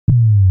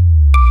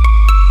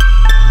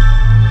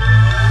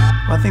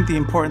think the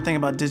important thing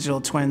about digital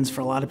twins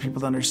for a lot of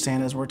people to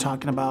understand is we're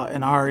talking about,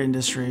 in our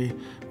industry,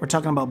 we're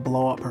talking about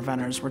blow-up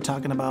preventers. We're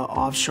talking about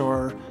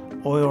offshore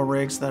oil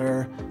rigs that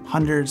are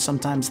hundreds,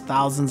 sometimes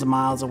thousands of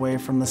miles away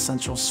from the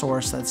central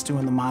source that's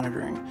doing the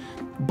monitoring.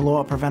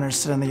 Blow-up preventers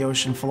sit on the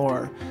ocean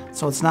floor.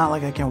 So it's not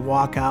like I can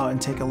walk out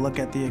and take a look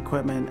at the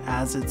equipment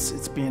as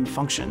it's being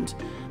functioned.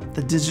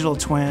 The digital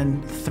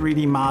twin,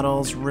 3D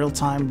models,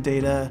 real-time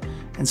data,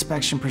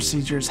 inspection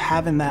procedures,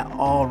 having that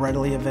all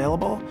readily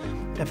available.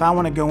 If I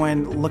want to go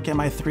in, look at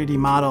my 3D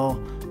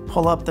model,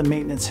 pull up the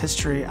maintenance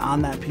history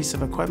on that piece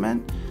of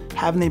equipment,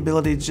 having the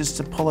ability just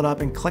to pull it up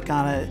and click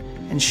on it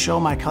and show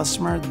my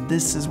customer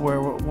this is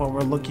what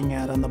we're looking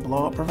at on the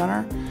blow-up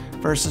preventer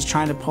versus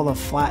trying to pull a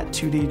flat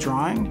 2D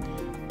drawing.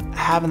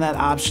 Having that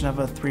option of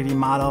a 3D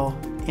model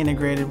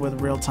integrated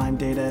with real-time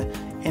data,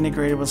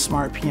 integrated with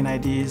smart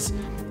P&IDs,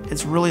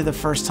 it's really the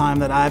first time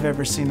that I've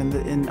ever seen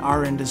in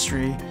our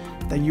industry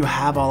that you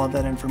have all of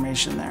that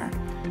information there.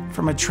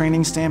 From a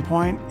training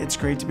standpoint, it's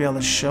great to be able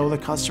to show the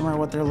customer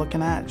what they're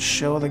looking at,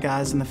 show the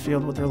guys in the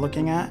field what they're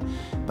looking at.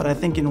 But I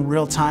think in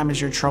real time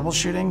as you're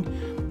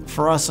troubleshooting,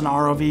 for us an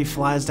ROV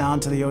flies down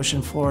to the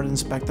ocean floor to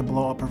inspect the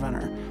blow-up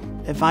preventer.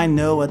 If I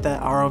know what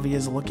that ROV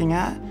is looking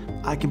at,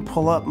 I can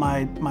pull up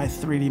my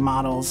 3D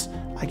models,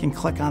 I can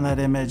click on that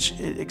image,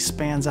 it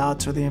expands out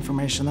to the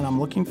information that I'm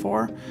looking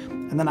for,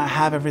 and then I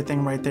have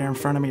everything right there in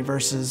front of me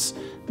versus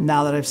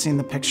now that I've seen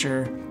the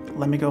picture,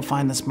 let me go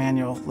find this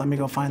manual, let me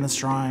go find this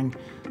drawing.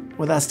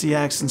 With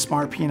SDx and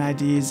smart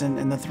P&IDs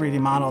and the 3D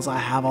models, I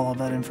have all of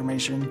that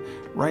information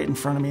right in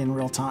front of me in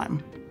real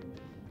time.